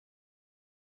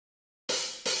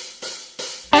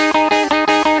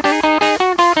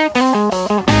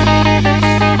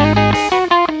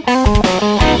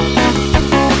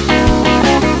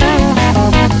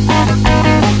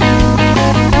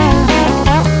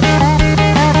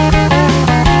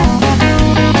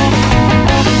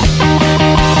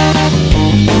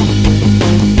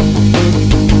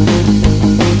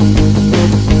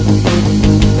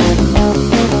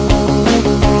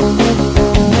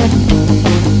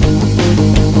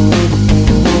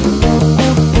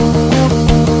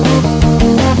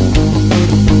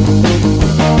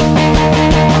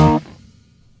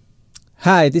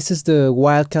Hi, this is the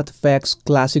WildCat FX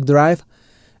Classic Drive,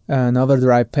 an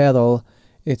overdrive pedal.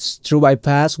 It's true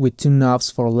bypass with two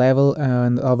knobs for level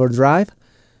and overdrive,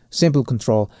 simple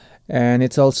control, and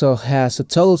it also has a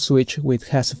toggle switch which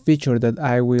has a feature that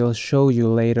I will show you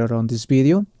later on this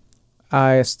video.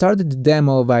 I started the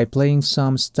demo by playing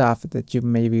some stuff that you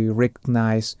maybe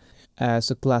recognize as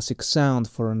a classic sound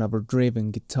for an overdriven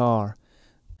guitar.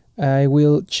 I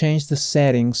will change the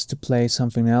settings to play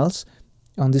something else.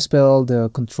 On this pedal, the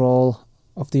control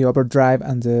of the overdrive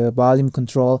and the volume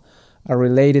control are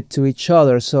related to each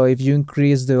other, so if you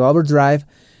increase the overdrive,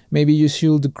 maybe you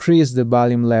should decrease the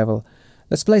volume level.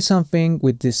 Let's play something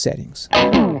with these settings.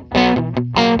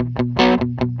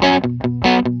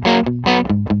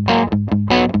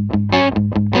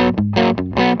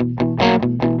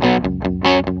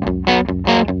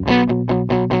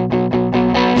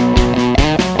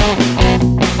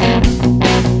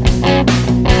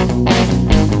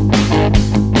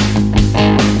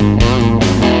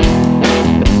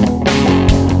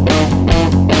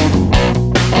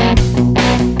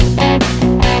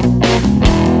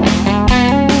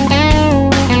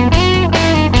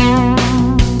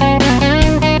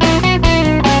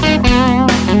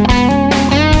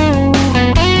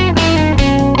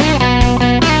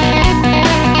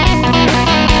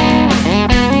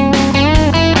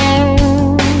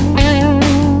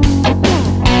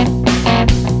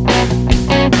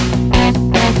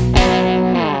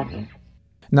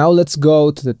 Now let's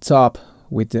go to the top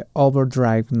with the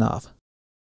overdrive knob.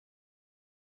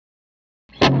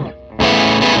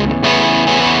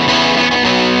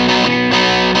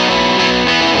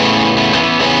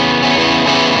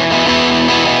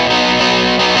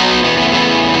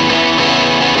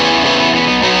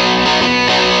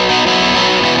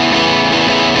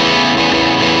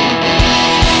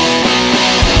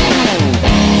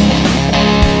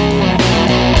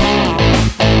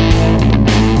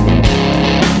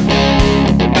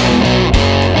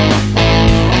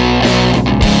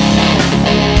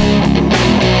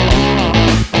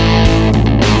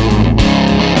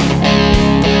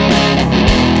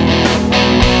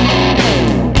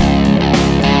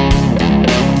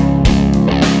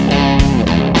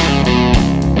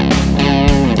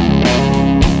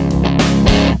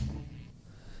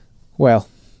 Well,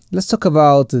 let's talk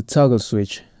about the toggle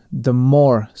switch, the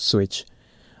more switch.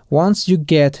 Once you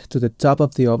get to the top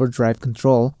of the overdrive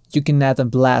control, you can add a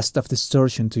blast of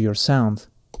distortion to your sound,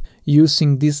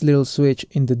 using this little switch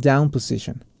in the down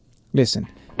position. Listen.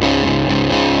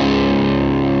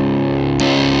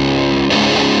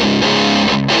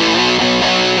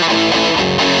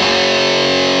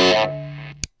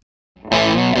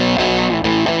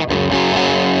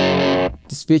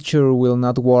 This feature will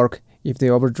not work if the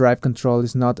overdrive control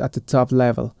is not at the top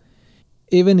level.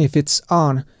 Even if it's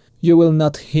on, you will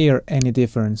not hear any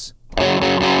difference.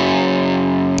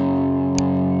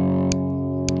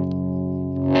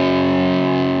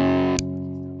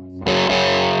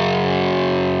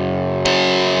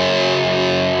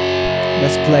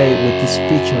 Let's play with this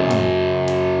feature on.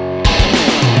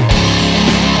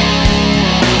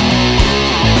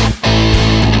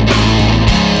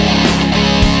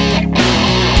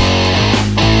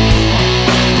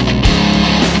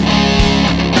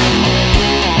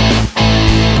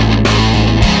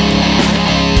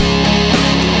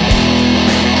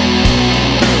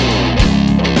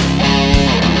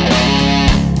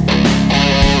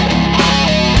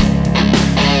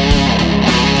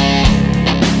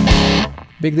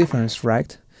 Big difference,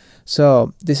 right?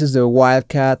 So this is the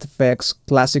WildCat FX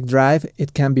Classic Drive.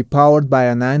 It can be powered by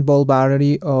a 9-volt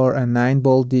battery or a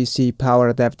 9-volt DC power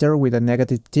adapter with a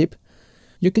negative tip.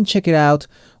 You can check it out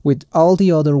with all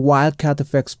the other WildCat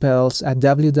FX pedals at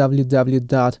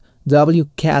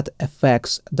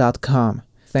www.wcatfx.com.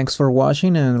 Thanks for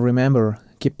watching, and remember,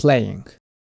 keep playing.